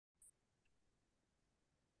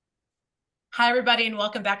Hi, everybody, and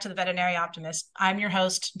welcome back to the Veterinary Optimist. I'm your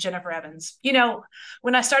host, Jennifer Evans.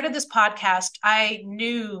 When I started this podcast, I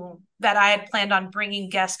knew that I had planned on bringing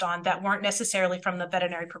guests on that weren't necessarily from the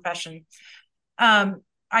veterinary profession.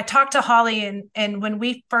 I talked to Hollie, and when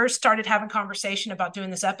we first started having conversation about doing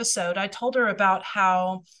this episode, I told her about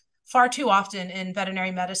how far too often in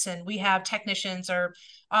veterinary medicine we have technicians or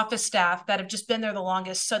office staff that have just been there the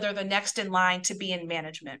longest, so they're the next in line to be in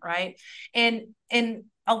management, right? And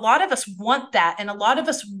a lot of us want that, and a lot of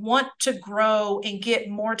us want to grow and get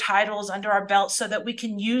more titles under our belt so that we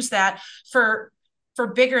can use that for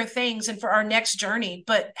bigger things and for our next journey.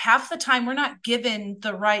 But half the time we're not given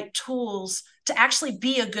the right tools to actually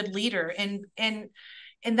be a good leader. And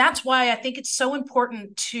that's why I think it's so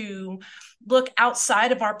important to look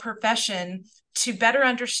outside of our profession to better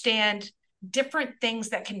understand different things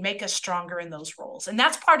that can make us stronger in those roles. And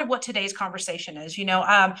that's part of what today's conversation is.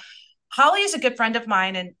 Hollie is a good friend of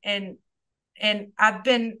mine, and I've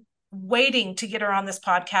been waiting to get her on this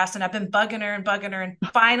podcast, and I've been bugging her, and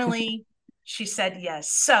finally she said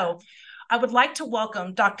yes. So I would like to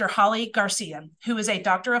welcome Dr. Hollie Garcia, who is a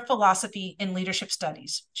doctor of philosophy in leadership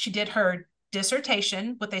studies. She did her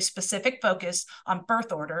dissertation with a specific focus on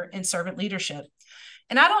birth order and servant leadership.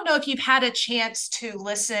 And I don't know if you've had a chance to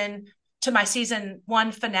listen to my season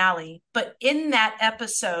one finale, but in that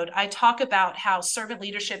episode, I talk about how servant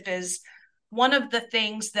leadership is one of the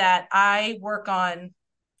things that I work on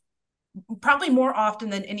probably more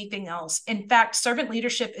often than anything else. In fact, servant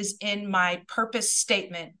leadership is in my purpose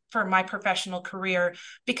statement for my professional career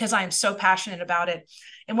because I am so passionate about it.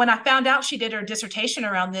 And when I found out she did her dissertation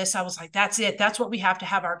around this, I was like, that's it. That's what we have to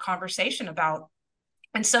have our conversation about.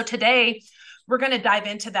 And so today, we're going to dive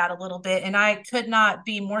into that a little bit. And I could not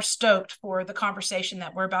be more stoked for the conversation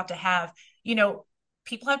that we're about to have.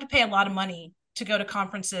 People have to pay a lot of money to go to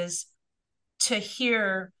conferences to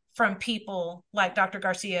hear from people like Dr.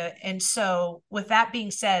 Garcia. And so, with that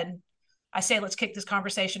being said, I say let's kick this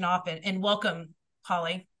conversation off and welcome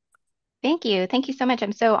Hollie. Thank you. Thank you so much.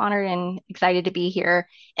 I'm so honored and excited to be here.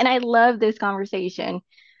 And I love this conversation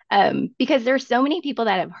because there's so many people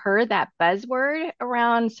that have heard that buzzword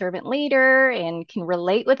around servant leader and can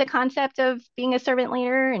relate with the concept of being a servant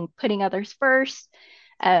leader and putting others first.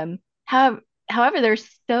 Um, however, there's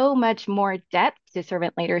so much more depth to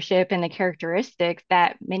servant leadership and the characteristics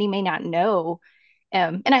that many may not know.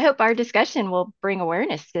 And I hope our discussion will bring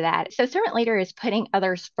awareness to that. So, servant leader is putting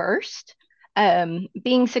others first,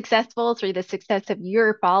 being successful through the success of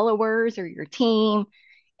your followers or your team.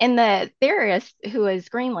 And the theorist who was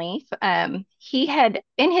Greenleaf, he had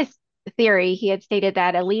in his theory, he had stated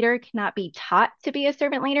that a leader cannot be taught to be a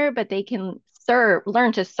servant leader, but they can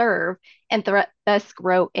learn to serve, and thus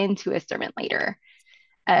grow into a servant leader.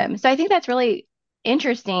 So I think that's really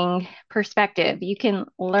interesting perspective. You can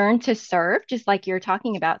learn to serve, just like you're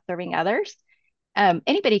talking about serving others.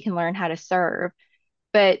 Anybody can learn how to serve,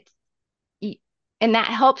 but and that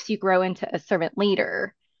helps you grow into a servant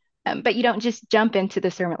leader. But you don't just jump into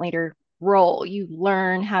the servant leader role. You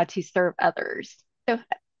learn how to serve others. So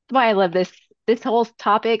that's why I love this whole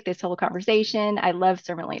topic, this whole conversation. I love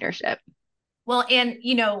servant leadership. Well, and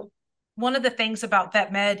one of the things about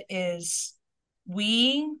vet med is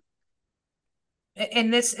we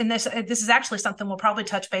this is actually something we'll probably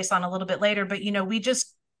touch base on a little bit later, but we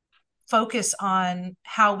just focus on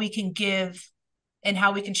how we can give and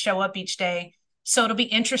how we can show up each day. So it'll be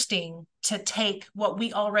interesting to take what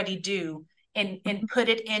we already do and put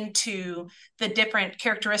it into the different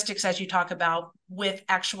characteristics as you talk about with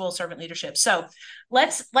actual servant leadership. So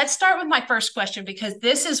let's start with my first question, because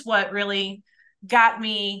this is what really got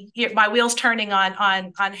me my wheels turning on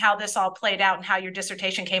how this all played out and how your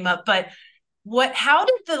dissertation came up. But how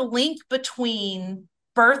did the link between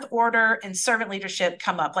birth order and servant leadership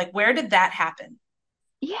come up? Like, where did that happen?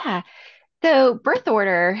 Yeah. So birth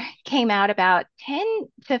order came out about 10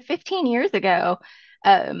 to 15 years ago.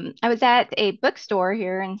 I was at a bookstore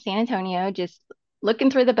here in San Antonio, just looking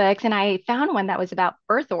through the books, and I found one that was about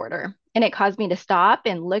birth order. And it caused me to stop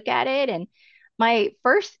and look at it. And my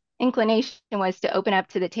first inclination was to open up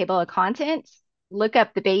to the table of contents, look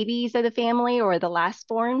up the babies of the family or the last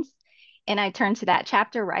borns. And I turned to that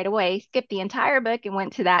chapter right away, skipped the entire book and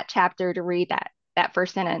went to that chapter to read that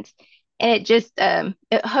first sentence. And it just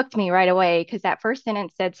it hooked me right away because that first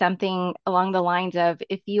sentence said something along the lines of,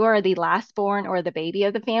 if you are the last born or the baby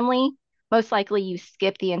of the family, most likely you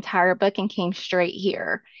skipped the entire book and came straight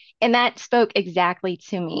here. And that spoke exactly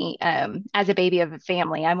to me as a baby of a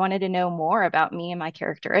family. I wanted to know more about me and my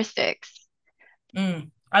characteristics.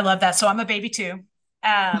 I love that. So I'm a baby too.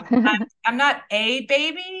 I'm not a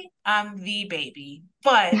baby. I'm the baby.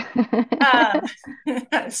 But um,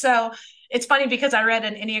 so it's funny because I read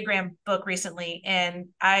an Enneagram book recently and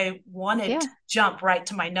I wanted to Yeah. jump right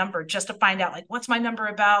to my number just to find out, like, what's my number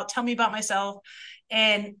about? Tell me about myself.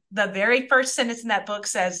 And the very first sentence in that book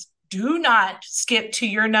says, do not skip to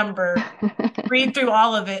your number, read through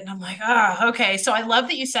all of it. And I'm like, oh, okay. So I love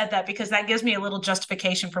that you said that because that gives me a little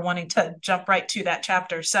justification for wanting to jump right to that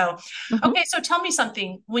chapter. So, Mhm. okay. So tell me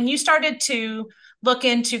something. When you started to look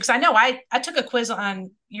into, because I know I took a quiz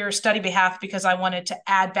on your study behalf because I wanted to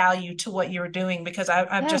add value to what you were doing because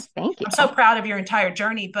Yes, thank I'm so you. proud of your entire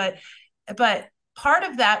journey. But part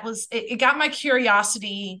of that was it got my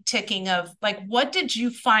curiosity ticking of like, what did you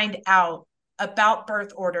find out about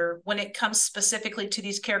birth order when it comes specifically to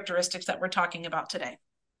these characteristics that we're talking about today?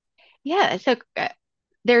 Yeah, so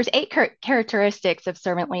there's eight characteristics of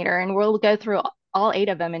servant leader, and we'll go through all eight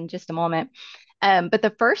of them in just a moment. But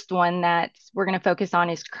the first one that we're going to focus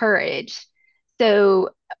on is courage. So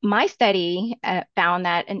my study found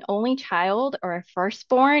that an only child or a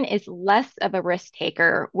firstborn is less of a risk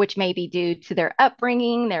taker, which may be due to their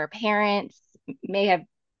upbringing, their parents may have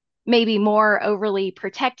maybe more overly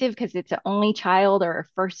protective because it's an only child or a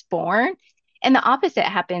firstborn. And the opposite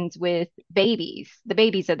happens with babies, the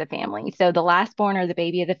babies of the family. So the last born or the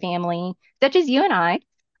baby of the family, such as you and I,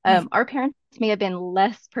 our parents may have been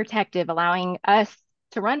less protective, allowing us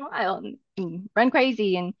to run wild and run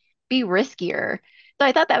crazy and be riskier. So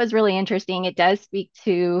I thought that was really interesting. It does speak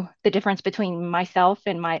to the difference between myself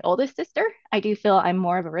and my oldest sister. I do feel I'm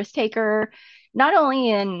more of a risk taker not only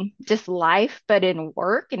in just life, but in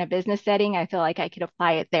work, in a business setting. I feel like I could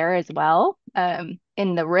apply it there as well,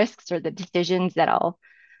 in the risks or the decisions that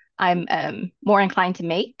I'm more inclined to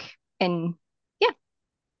make. And yeah,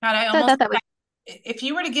 God, I so I almost, thought that was, if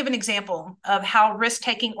you were to give an example of how risk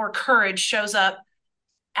taking or courage shows up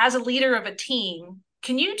as a leader of a team,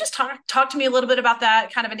 can you just talk to me a little bit about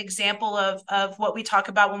that? Kind of an example of what we talk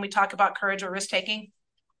about when we talk about courage or risk taking?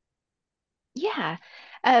 yeah.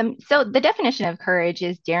 So the definition of courage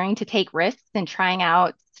is daring to take risks and trying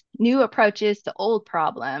out new approaches to old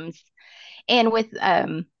problems. And with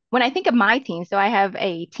when I think of my team, so I have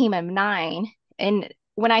a team of nine, and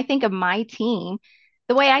when I think of my team,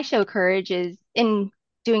 the way I show courage is in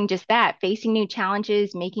doing just that, facing new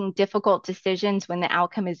challenges, making difficult decisions when the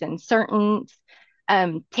outcome is uncertain,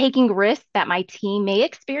 taking risks that my team may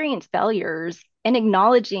experience failures, and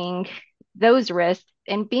acknowledging those risks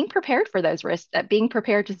and being prepared for those risks, being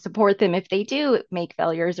prepared to support them if they do make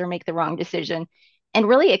failures or make the wrong decision, and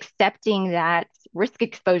really accepting that risk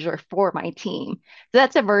exposure for my team. So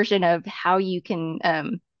that's a version of how you can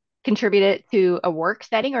contribute it to a work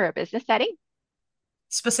setting or a business setting.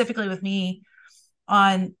 Specifically with me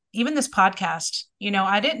on even this podcast,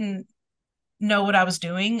 I didn't know what I was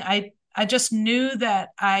doing. I just knew that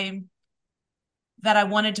I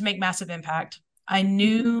wanted to make massive impact. I Mhm.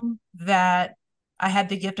 knew that I had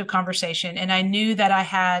the gift of conversation and I knew that I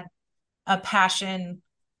had a passion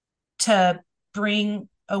to bring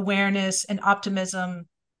awareness and optimism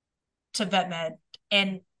to vet med.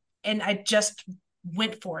 And I just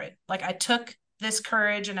went for it. Like I took this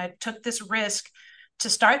courage and I took this risk to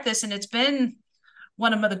start this, and it's been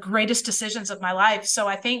one of the greatest decisions of my life. So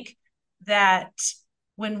I think that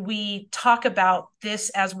when we talk about this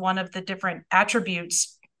as one of the different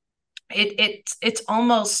attributes, it's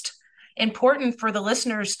almost important for the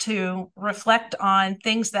listeners to reflect on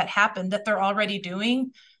things that happen that they're already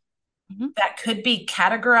doing Mhm. that could be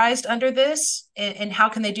categorized under this, and how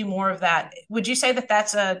can they do more of that? Would you say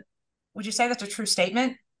that's a true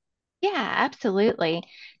statement? Yeah, absolutely.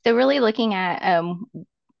 So really looking at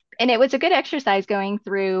and it was a good exercise going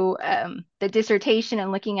through the dissertation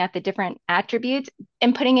and looking at the different attributes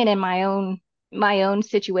and putting it in my own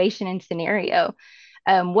situation and scenario.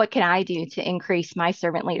 What can I do to increase my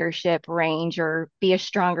servant leadership range or be a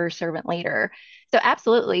stronger servant leader? So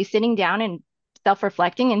absolutely sitting down and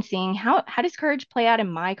self-reflecting and seeing how does courage play out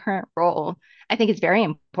in my current role, I think is very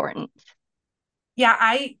important. Yeah,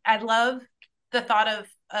 I love the thought of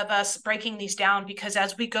us breaking these down because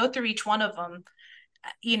as we go through each one of them,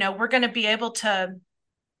 we're going to be able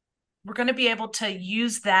to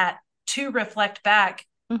use that to reflect back.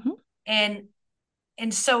 Hmm. And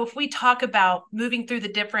and so if we talk about moving through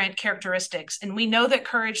the different characteristics, and we know that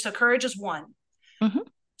courage is one. Hmm.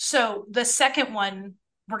 So the second one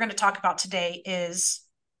we're going to talk about today is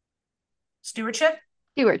stewardship.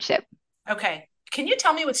 Stewardship. Okay. Can you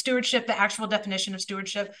tell me what stewardship, the actual definition of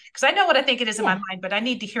stewardship? Because I know what I think it is in my Yeah. mind, but I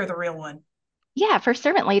need to hear the real one. Yeah, for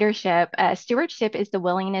servant leadership, stewardship is the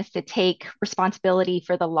willingness to take responsibility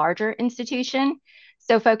for the larger institution.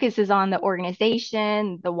 So focus is on the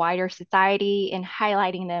organization, the wider society, and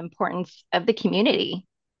highlighting the importance of the community.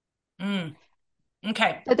 Mm,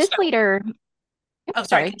 okay. So So, this leader, oh, sorry,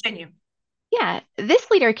 sorry, continue. yeah, this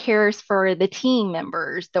leader cares for the team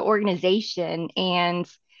members, the organization, and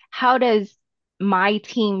how does my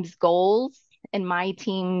team's goals and my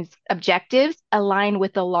team's objectives align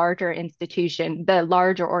with the larger institution, the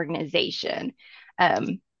larger organization,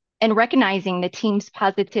 um, and recognizing the team's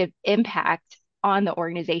positive impact on the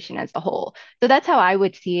organization as a whole. So that's how I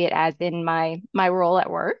would see it as in my role at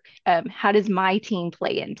work. How does my team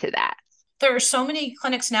play into that? There are so many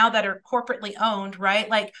clinics now that are corporately owned, right?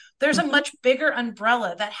 Like there's a Mhm. much bigger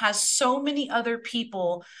umbrella that has so many other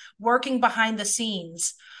people working behind the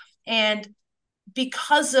scenes. And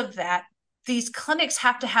because of that, these clinics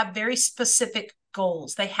have to have very specific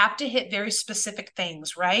goals. They have to hit very specific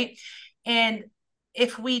things, right? And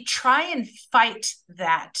if we try and fight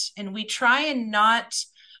that and we try and not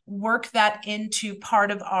work that into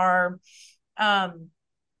um,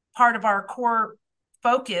 part of our core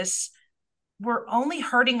focus, we're only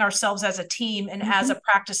hurting ourselves as a team and as Mhm. a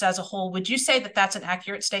practice as a whole. Would you say that that's an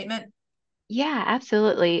accurate statement? Yeah,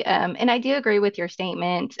 absolutely. And I do agree with your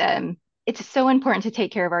statement. It's so important to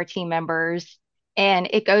take care of our team members. And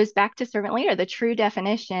it goes back to servant leader, the true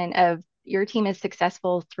definition of your team is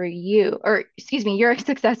successful through you, or excuse me, you're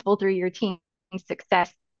successful through your team's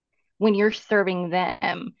success when you're serving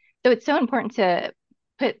them. So it's so important to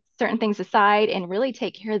put certain things aside and really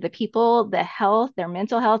take care of the people, the health, their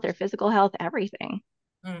mental health, their physical health, everything.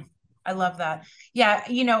 Mm, I love that. Yeah,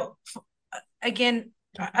 again,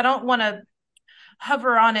 I don't want to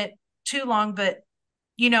hover on it too long, but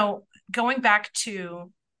going back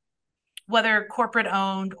to whether corporate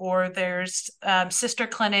owned or there's sister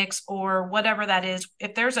clinics or whatever that is,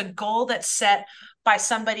 if there's a goal that's set by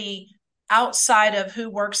somebody outside of who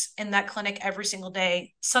works in that clinic every single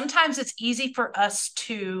day, sometimes it's easy for us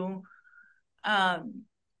um,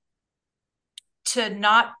 to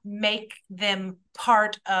not make them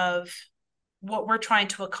part of what we're trying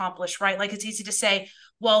to accomplish, right? Like it's easy to say,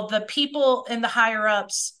 well, the people in the higher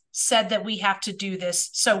ups said that we have to do this,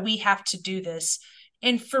 so we have to do this.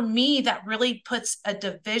 And for me, that really puts a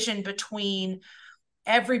division between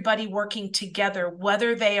everybody working together,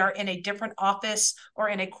 whether they are in a different office or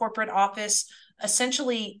in a corporate office.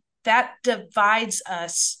 Essentially, that divides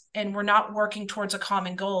us and we're not working towards a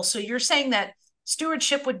common goal. So you're saying that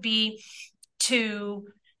stewardship would be to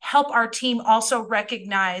help our team also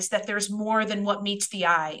recognize that there's more than what meets the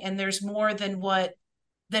eye and there's more than what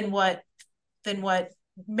than what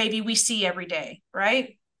maybe we see every day,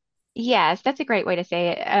 right? Yes, that's a great way to say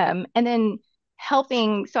it. And then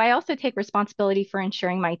helping, so I also take responsibility for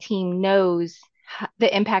ensuring my team knows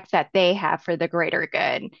the impacts that they have for the greater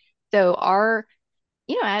good. So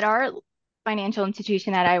at our financial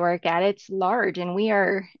institution that I work at, it's large and we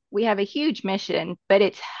have a huge mission, but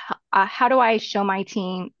it's how do I show my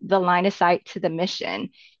team the line of sight to the mission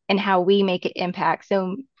and how we make an impact?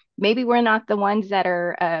 So maybe we're not the ones that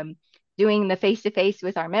are doing the face to face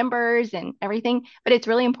with our members and everything, but it's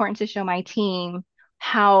really important to show my team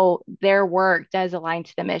how their work does align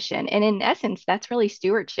to the mission. And in essence, that's really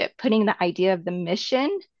stewardship, putting the idea of the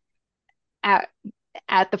mission at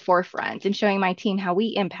at the forefront and showing my team how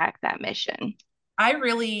we impact that mission. I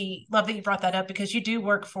really love that you brought that up because you do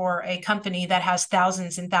work for a company that has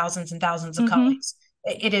thousands and thousands and thousands of Hmm. colleagues.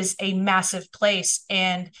 It is a massive place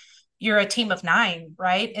and you're a team of nine,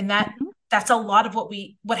 right? And Hmm. that's a lot of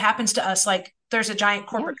what happens to us. Like there's a giant Yeah.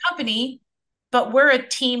 corporate company, but we're a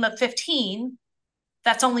team of 15.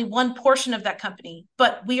 That's only one portion of that company,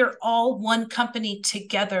 but we are all one company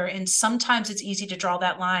together. And sometimes it's easy to draw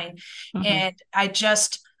that line. Hmm. And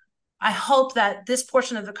I hope that this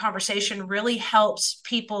portion of the conversation really helps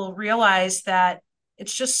people realize that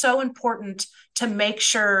it's just so important to make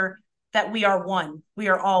sure that we are one. We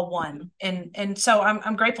are all one. And so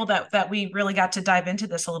I'm grateful that we really got to dive into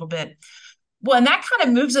this a little bit. Well, and that kind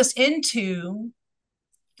of moves us into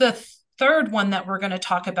the third one that we're going to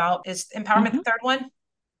talk about is empowerment, the Hmm. third one.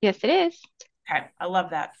 Yes, it is. Okay, I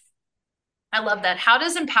love that. I love that. How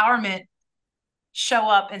does empowerment show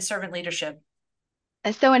up in servant leadership?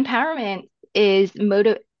 So empowerment is a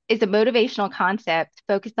motivational concept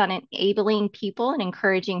focused on enabling people and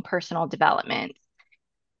encouraging personal development.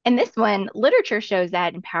 And this one, literature shows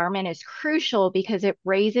that empowerment is crucial because it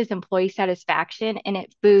raises employee satisfaction and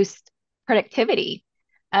it boosts productivity.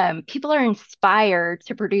 People are inspired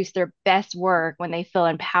to produce their best work when they feel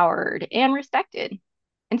empowered and respected.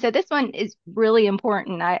 And so this one is really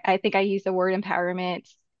important. I think I use the word empowerment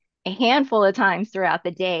a handful of times throughout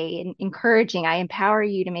the day and encouraging, I empower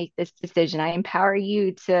you to make this decision. I empower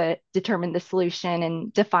you to determine the solution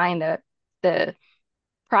and define the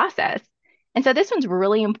process. And so this one's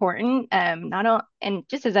really important. Not only, and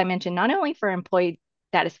just as I mentioned, not only for employee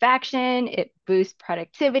satisfaction, it boosts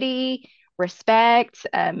productivity, respect,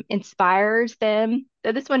 inspires them.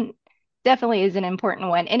 So this one definitely is an important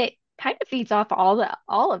one, and it kind of feeds off all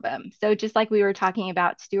of them. So just like we were talking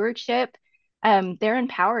about stewardship, they're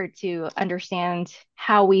empowered to understand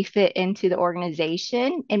how we fit into the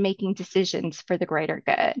organization and making decisions for the greater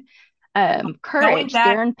good. Going Courage,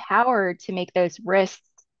 they're back, empowered to make those risks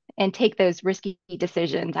and take those risky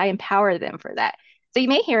decisions. I empower them for that. So you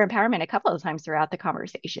may hear empowerment a couple of times throughout the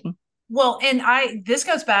conversation. well, and this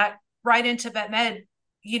goes back right into vet med,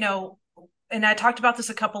 you know, and I talked about this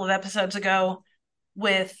a couple of episodes ago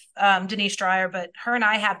with Denise Dreyer, but her and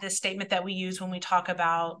I have this statement that we use when we talk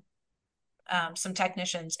about some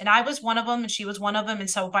technicians, and I was one of them and she was one of them, and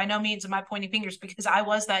so by no means am I pointing fingers, because I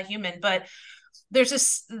was that human. But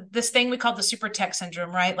there's this thing we call the super tech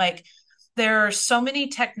syndrome, right? Like, there are so many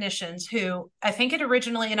technicians who, I think it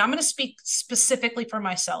originally, and I'm going to speak specifically for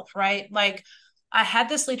myself, right? Like, I had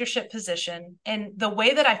this leadership position, and the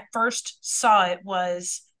way that I first saw it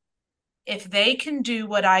was, if they can do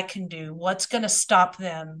what I can do, what's going to stop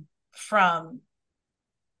them from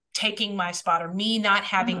taking my spot, or me not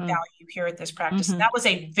having Mm-hmm. value here at this practice? And Mm-hmm. that was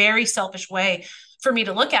a very selfish way for me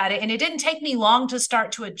to look at it. And it didn't take me long to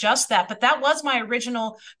start to adjust that, but that was my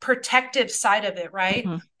original protective side of it, right?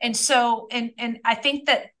 Mm-hmm. And so, and I think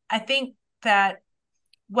that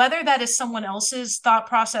whether that is someone else's thought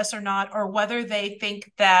process or not, or whether they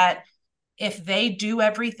think that if they do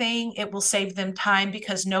everything, it will save them time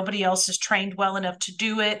because nobody else is trained well enough to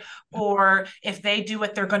do it, or if they do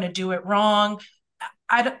it, they're going to do it wrong.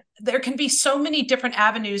 There can be so many different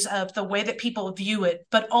avenues of the way that people view it,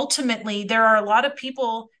 but ultimately, there are a lot of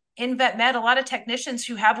people in vet med, a lot of technicians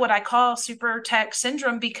who have what I call super tech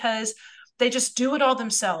syndrome, because they just do it all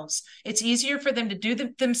themselves. It's easier for them to do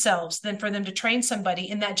it themselves than for them to train somebody.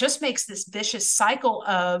 And that just makes this vicious cycle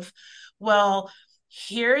of, well,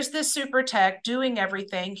 here's this super tech doing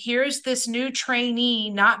everything. Here's this new trainee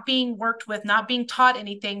not being worked with, not being taught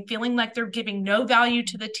anything, feeling like they're giving no value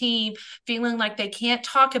to the team, feeling like they can't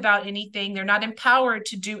talk about anything. They're not empowered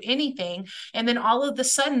to do anything. And then all of a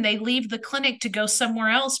sudden, they leave the clinic to go somewhere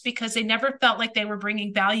else because they never felt like they were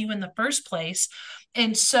bringing value in the first place.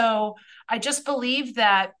 And so I just believe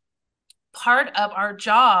that part of our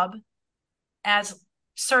job as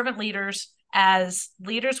servant leaders, as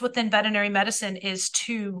leaders within veterinary medicine, is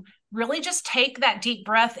to really just take that deep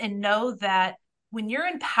breath and know that when you're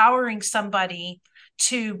empowering somebody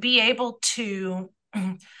to be able to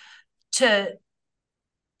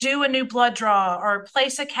do a new blood draw, or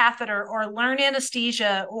place a catheter, or learn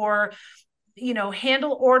anesthesia, or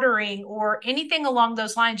handle ordering, or anything along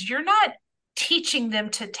those lines, you're not teaching them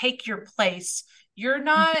to take your place. You're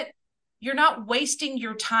not wasting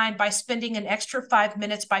your time by spending an extra 5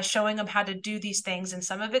 minutes by showing them how to do these things. And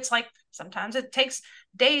some of it's like, sometimes it takes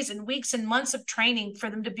days and weeks and months of training for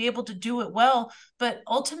them to be able to do it well, but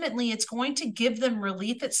ultimately it's going to give them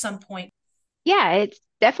relief at some point. Yeah, it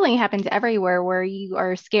definitely happens everywhere where you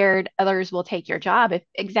are scared others will take your job. If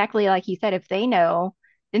exactly like you said, if they know,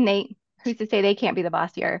 then who's to say they can't be the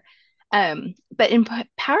boss here? But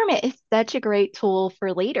empowerment is such a great tool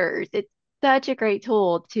for leaders. It's such a great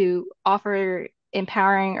tool to offer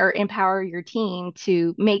empowering or empower your team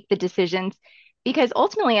to make the decisions. Because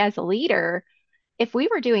ultimately, as a leader, if we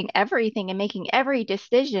were doing everything and making every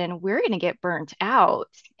decision, we're going to get burnt out.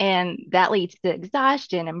 And that leads to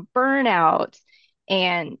exhaustion and burnout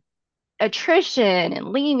and attrition and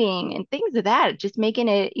leaving and things of that, just making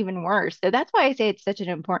it even worse. So that's why I say it's such an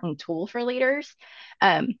important tool for leaders.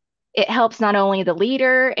 Um, it helps not only the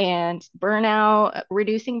leader and burnout,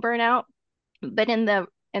 reducing burnout, but in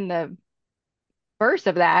the verse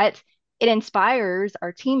of that, it inspires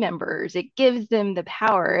our team members. It gives them the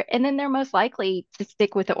power. And then they're most likely to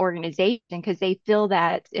stick with the organization because they feel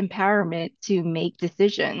that empowerment to make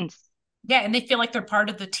decisions. Yeah, and they feel like they're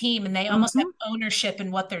part of the team, and they almost have Hmm. ownership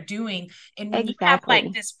in what they're doing. And when you have like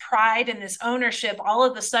Exactly. this pride and this ownership, all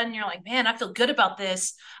of a sudden you're like, man, I feel good about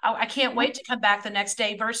this. I can't Yep. wait to come back the next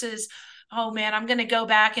day, versus, oh man, I'm going to go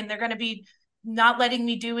back and they're going to be not letting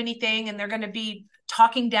me do anything, and they're going to be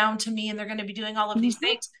talking down to me, and they're going to be doing all of these Hmm.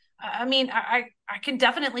 things. I mean, I can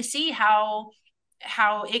definitely see how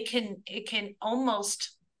it can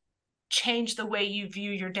almost change the way you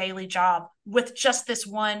view your daily job with just this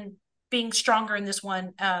one, being stronger in this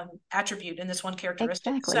one attribute, in this one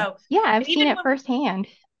characteristic. Exactly. So, Yeah, I've and seen even it when firsthand.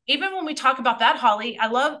 even when we talk about that, Holly, I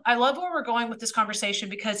love where we're going with this conversation,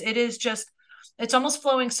 because it is just, it's almost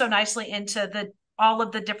flowing so nicely into the all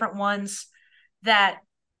of the different ones that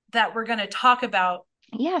we're going to talk about.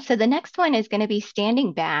 Yeah, so the next one is going to be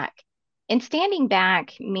standing back. And standing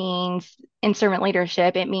back means in servant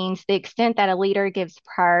leadership, it means the extent that a leader gives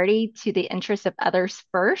priority to the interests of others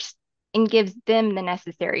first and gives them the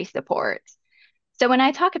necessary support. So when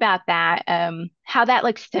I talk about that, how that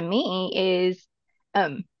looks to me is,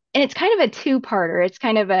 and it's kind of a two-parter. It's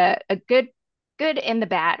kind of a good and the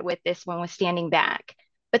bad with this one with standing back.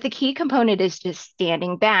 But the key component is just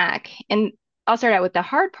standing back. And I'll start out with the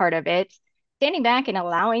hard part of it, standing back and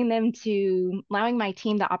allowing my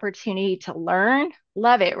team the opportunity to learn.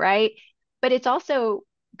 Love it, right? But it's also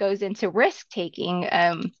goes into risk taking.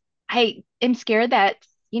 I am scared that,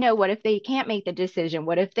 what if they can't make the decision?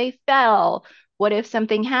 What if they fail? What if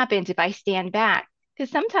something happens if I stand back? Because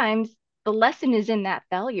sometimes the lesson is in that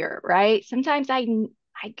failure, right? Sometimes I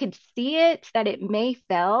could see it that it may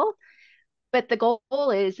fail, but the goal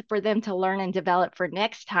is for them to learn and develop for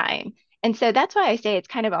next time. And so that's why I say it's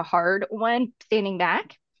kind of a hard one standing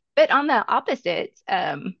back. But on the opposite,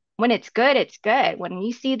 when it's good, it's good. When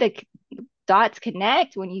you see the dots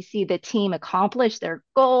connect, when you see the team accomplish their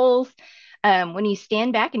goals, when you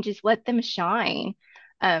stand back and just let them shine,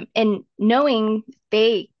 and knowing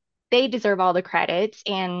they deserve all the credits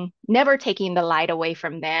and never taking the light away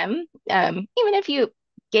from them, even if you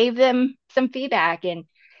gave them some feedback and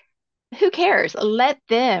who cares? Let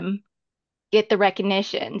them get the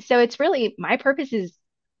recognition. So it's really my purpose is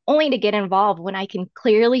only to get involved when I can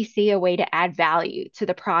clearly see a way to add value to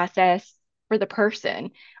the process for the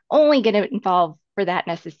person. Only get involved for that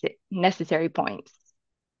necessary points.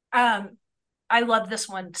 Um, I love this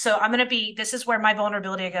one. So I'm going to be, this is where my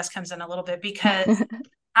vulnerability, I guess, comes in a little bit, because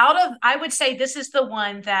I would say this is the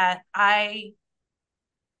one that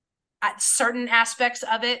at certain aspects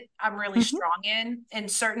of it, I'm really Hmm. strong in, and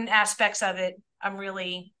certain aspects of it,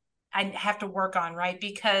 I have to work on, right?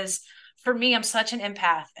 Because for me, I'm such an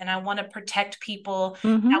empath, and I want to protect people. I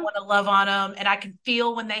Hmm. want to love on them, and I can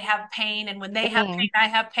feel when they have pain, and when they have pain, Same. I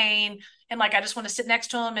have pain. And like, I just want to sit next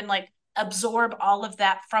to them and like absorb all of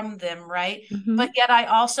that from them, right? But Hmm. yet I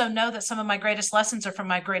also know that some of my greatest lessons are from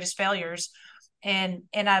my greatest failures. And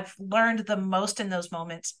I've learned the most in those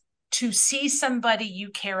moments, to see somebody you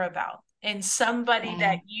care about, and somebody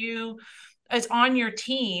that Same. you is on your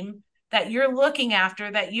team, that you're looking after,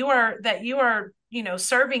 that you are,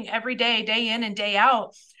 serving every day, day in and day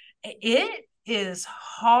out. It is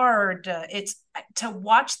hard. It's to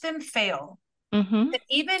watch them fail. Hmm.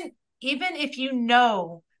 Even if you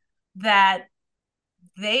know that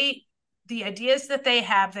they the ideas that they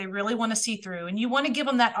have, they really want to see through, and you want to give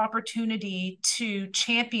them that opportunity to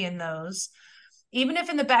champion those, even if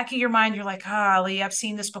in the back of your mind you're like, Lee, I've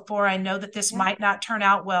seen this before, I know that this Yep. might not turn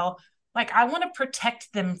out well. Like, I want to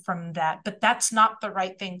protect them from that, but that's not the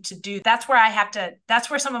right thing to do. That's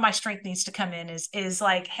where some of my strength needs to come in, is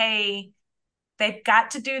like, hey, they've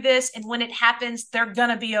got to do this, and when it happens, they're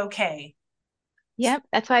gonna be okay. Yep.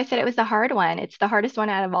 That's why I said it was the hard one. It's the hardest one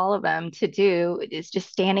out of all of them to do is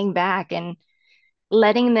just standing back and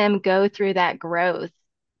letting them go through that growth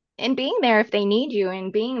and being there if they need you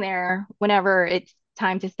and being there whenever it's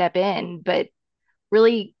time to step in, but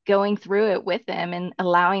really going through it with them and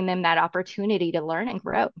allowing them that opportunity to learn and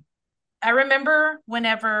grow. I remember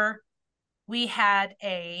whenever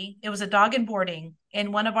it was a dog in boarding,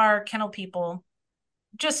 and one of our kennel people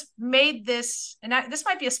just made this, and this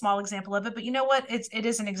might be a small example of it, but you know what? It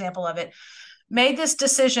is an example of it. Made this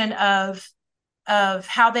decision of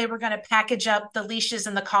how they were going to package up the leashes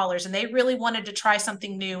and the collars, and they really wanted to try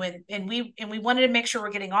something new, and we wanted to make sure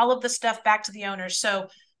we're getting all of the stuff back to the owners. So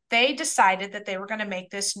they decided that they were going to make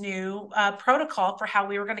this new protocol for how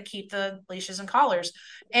we were going to keep the leashes and collars,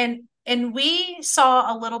 and we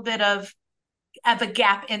saw a little bit of a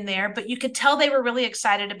gap in there, but you could tell they were really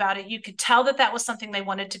excited about it. You could tell that that was something they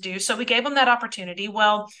wanted to do. So we gave them that opportunity.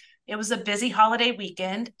 Well, it was a busy holiday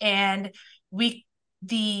weekend, and we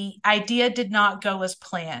the idea did not go as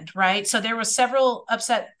planned, right? So there were several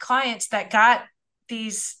upset clients that got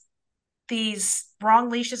these these wrong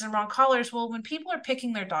leashes and wrong collars. Well, when people are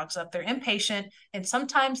picking their dogs up, they're impatient, and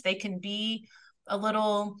sometimes they can be a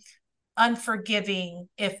little unforgiving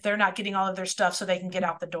if they're not getting all of their stuff so they can get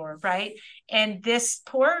out the door, right? And this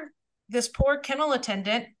poor kennel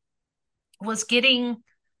attendant was getting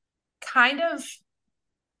kind of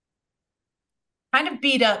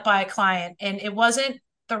beat up by a client, and it wasn't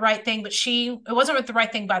the right thing, but it wasn't the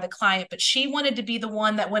right thing by the client, but she wanted to be the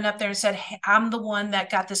one that went up there and said, hey, I'm the one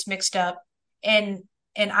that got this mixed up, and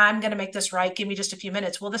I'm going to make this right, give me just a few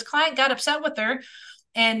minutes. Well, this client got upset with her,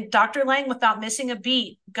 And Dr. Lang, without missing a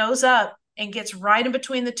beat, goes up and gets right in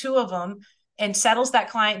between the two of them and settles that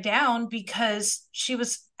client down because she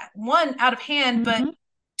was, one, out of hand, but Hmm.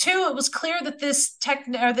 two, it was clear that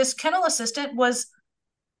this kennel assistant was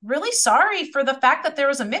really sorry for the fact that there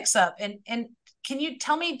was a mix up. And can you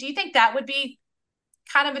tell me, do you think that would be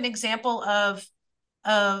kind of an example of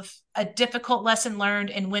a difficult lesson learned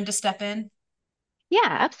and when to step in? Yeah,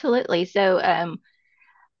 absolutely. So,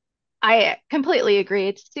 I completely agree.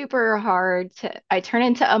 It's super hard I turn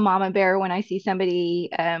into a mama bear when I see somebody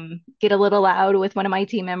get a little loud with one of my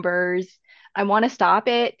team members. I want to stop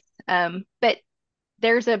it. But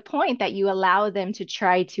there's a point that you allow them to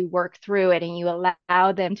try to work through it and you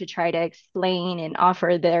allow them to try to explain and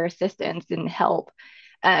offer their assistance and help.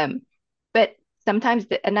 Um, but sometimes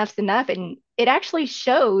enough's enough. And it actually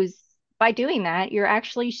shows by doing that, you're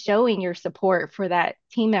actually showing your support for that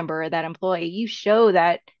team member or that employee. You show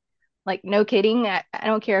that, like, no kidding, I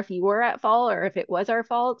don't care if you were at fault or if it was our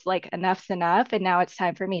fault, like, enough's enough. And now it's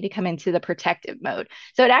time for me to come into the protective mode.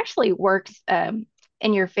 So it actually works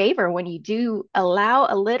in your favor when you do allow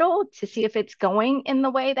a little to see if it's going in the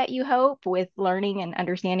way that you hope with learning and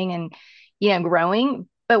understanding and, growing.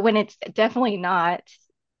 But when it's definitely not,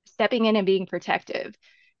 stepping in and being protective.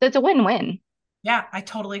 So it's a win-win. Yeah, I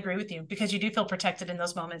totally agree with you because you do feel protected in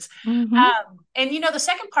those moments. Hmm. And the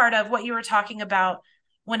second part of what you were talking about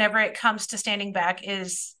whenever it comes to standing back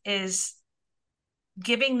is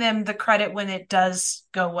giving them the credit when it does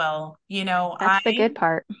go well. I That's the good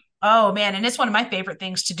part. oh man, and it's one of my favorite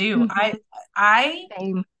things to do. Hmm. I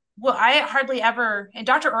Same. well, I hardly ever, and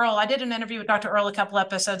Dr. Earl, I did an interview with Dr. Earl a couple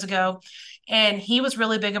episodes ago, and he was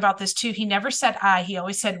really big about this too. He never said I, he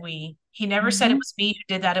always said we. He never said it Hmm. was me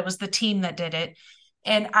who did that. It was the team that did it.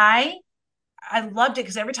 And I loved it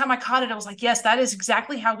because every time I caught it, I was like, yes, that is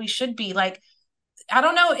exactly how we should be. Like, I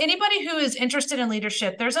don't know anybody who is interested in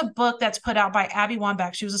leadership. There's a book that's put out by Abby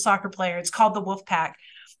Wambach. She was a soccer player. It's called The Wolf Pack.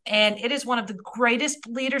 And it is one of the greatest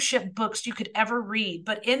leadership books you could ever read.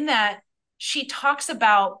 But in that, she talks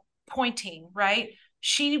about pointing, right?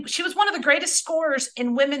 She was one of the greatest scorers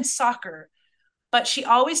in women's soccer, but she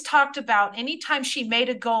always talked about anytime she made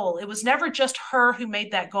a goal, it was never just her who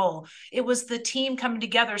made that goal. It was the team coming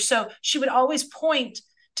together. So she would always point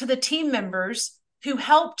to the team members who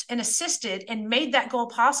helped and assisted and made that goal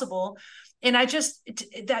possible. And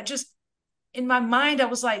that just, in my mind, I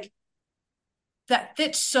was like, that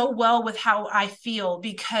fits so well with how I feel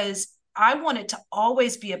because I want it to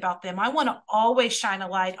always be about them. I want to always shine a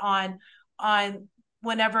light on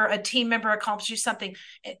whenever a team member accomplishes something.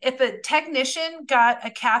 If a technician got a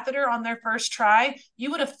catheter on their first try,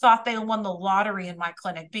 you would have thought they won the lottery in my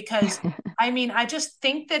clinic because I just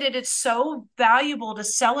think that it is so valuable to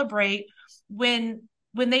celebrate when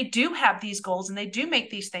they do have these goals and they do make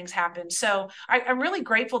these things happen. So I'm really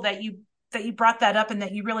grateful that you brought that up and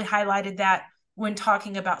that you really highlighted that when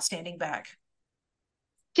talking about standing back.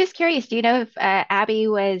 Just curious, do you know if Abby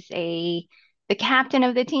was the captain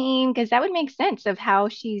of the team? Because that would make sense of how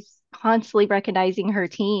she's constantly recognizing her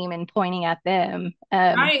team and pointing at them,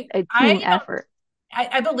 I a I team don't effort.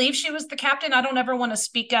 I believe she was the captain. I don't ever want to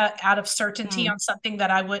speak out of certainty Mm. on something that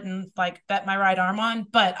I wouldn't like bet my right arm on,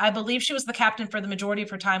 but I believe she was the captain for the majority of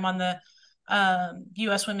her time on the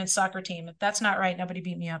U.S. women's soccer team. If that's not right, nobody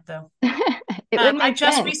beat me up though. It would I make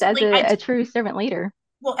just sense as recently, I a true servant leader.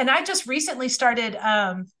 and I just recently started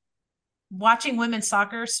watching women's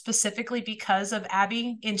soccer specifically because of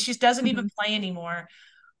Abby, and she doesn't even Mhm. play anymore.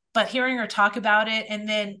 But hearing her talk about it and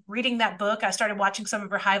then reading that book, I started watching some of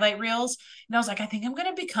her highlight reels, and I was like, I think I'm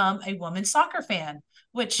going to become a women's soccer fan,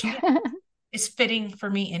 which is fitting for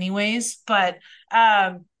me anyways. But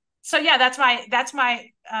so yeah, that's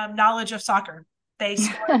my knowledge of soccer. They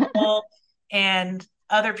score a goal, and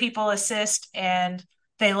other people assist, and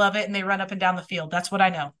they love it, and they run up and down the field. That's what I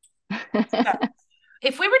know. So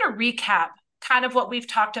if we were to recap kind of what we've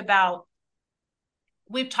talked about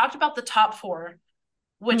the top four,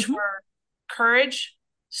 which Mhm. were courage,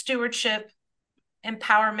 stewardship,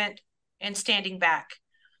 empowerment, and standing back.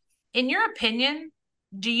 In your opinion,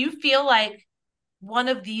 do you feel like one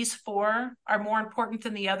of these four are more important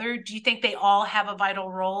than the other? Do you think they all have a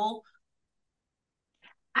vital role?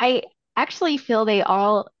 I actually feel they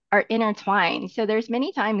all are intertwined. So there's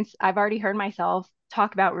many times I've already heard myself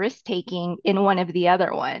talk about risk taking in one of the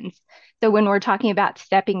other ones. So when we're talking about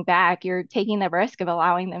stepping back, you're taking the risk of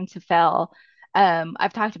allowing them to fail.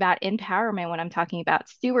 I've talked about empowerment when I'm talking about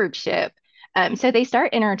stewardship. So they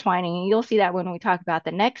start intertwining. You'll see that when we talk about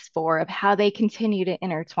the next four of how they continue to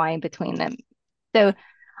intertwine between them. So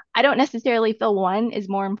I don't necessarily feel one is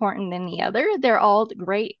more important than the other. They're all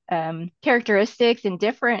great characteristics and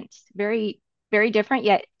different, very very different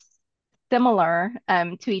yet similar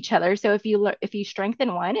to each other. So if you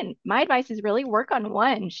strengthen one, and my advice is really work on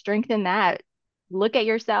one, strengthen that. Look at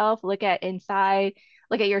yourself, look at inside,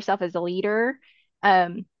 look at yourself as a leader.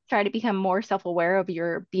 Try to become more self-aware of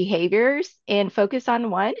your behaviors and focus on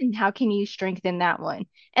one and how can you strengthen that one,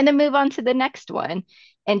 and then move on to the next one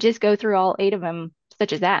and just go through all 8 of them,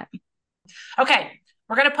 such as that. Okay,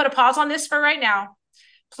 we're going to put a pause on this for right now.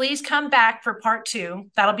 Please come back for part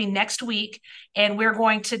 2. That'll be next week. And we're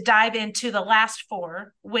going to dive into the last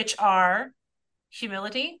 4, which are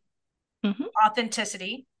humility, Mhm.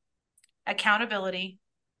 authenticity, accountability,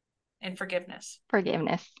 and forgiveness.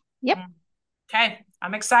 Forgiveness. Yep. Okay,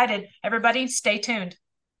 I'm excited. Everybody, stay tuned.